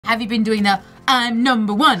have you been doing the I'm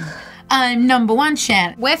number one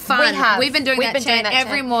chant? We're fun. We've been doing that chant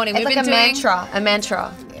every morning. It's We've like been doing a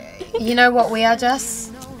mantra. You know what we are,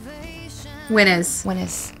 Jess?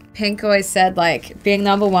 winners. Pink always said, like, being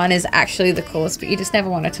number one is actually the coolest, but you just never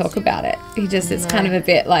want to talk about it. It's kind of a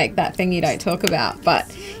bit like that thing you don't talk about, but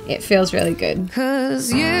it feels really good.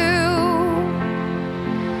 'Cause you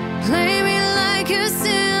play me like a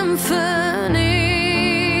symphony.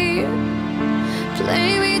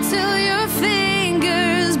 Play me till your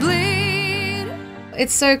fingers bleed.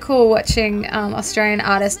 It's so cool watching Australian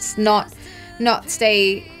artists not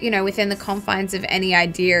stay, within the confines of any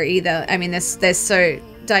idea either. I mean, there's so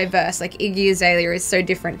diverse. Like Iggy Azalea is so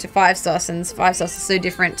different to Five Sauce, and Five Sauce is so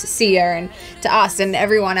different to Sia and to us and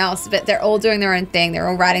everyone else, but they're all doing their own thing. They're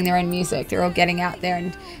all writing their own music. They're all getting out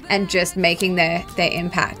there and just making their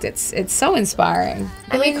impact. It's so inspiring.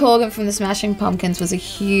 Billy Corgan from the Smashing Pumpkins was a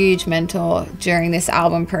huge mentor during this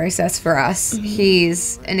album process for us.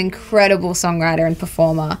 He's an incredible songwriter and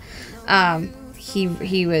performer. He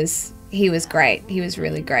was great. He was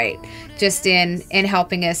really great just in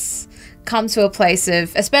helping us come to a place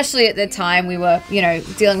of, especially at the time we were,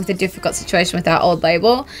 dealing with a difficult situation with our old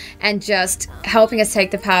label, and just helping us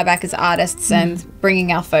take the power back as artists and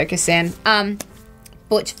bringing our focus in.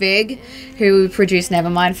 Butch Vig, who produced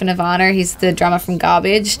Nevermind for Nirvana, he's the drummer from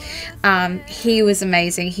Garbage. He was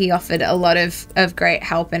amazing. He offered a lot of great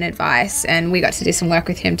help and advice, and we got to do some work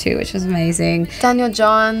with him too, which was amazing. Daniel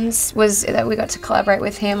Johns we got to collaborate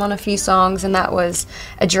with him on a few songs, and that was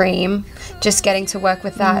a dream. Just getting to work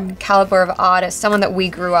with that caliber of artist, someone that we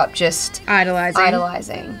grew up just idolizing.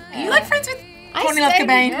 Are you like friends with Courtney I Love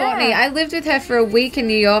Cobain? Courtney. I lived with her for a week in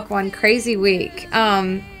New York, one crazy week.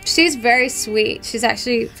 She's very sweet. She's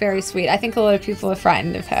actually very sweet. I think a lot of people are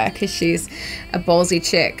frightened of her because she's a ballsy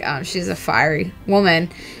chick. She's a fiery woman.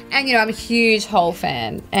 And, I'm a huge Hole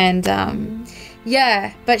fan. And,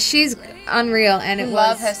 but she's unreal. And it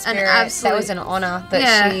Love was her spirit. an absolute... That was an honor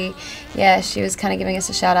that she was kind of giving us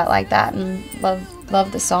a shout out like that, and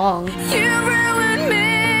love the song. You ruined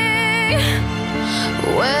me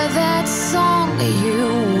with that song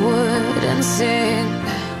you wouldn't sing.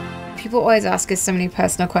 People always ask us so many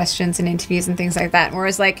personal questions in interviews and things like that.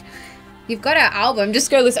 Whereas, like, you've got our album,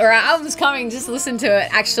 just go listen, or our album's coming, just listen to it.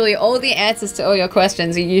 Actually, all the answers to all your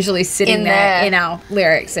questions are usually sitting there in our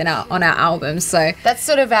lyrics on our albums. So that's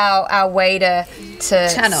sort of our way to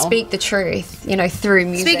channel. Speak the truth, through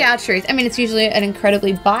music. Speak our truth. I mean, it's usually an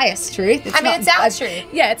incredibly biased truth. It's our truth.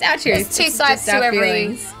 Yeah, it's our truth. There's two sides to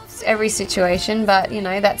every situation, but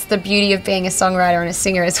that's the beauty of being a songwriter and a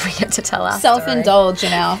singer, is we get to tell our self-indulge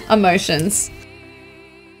in our emotions.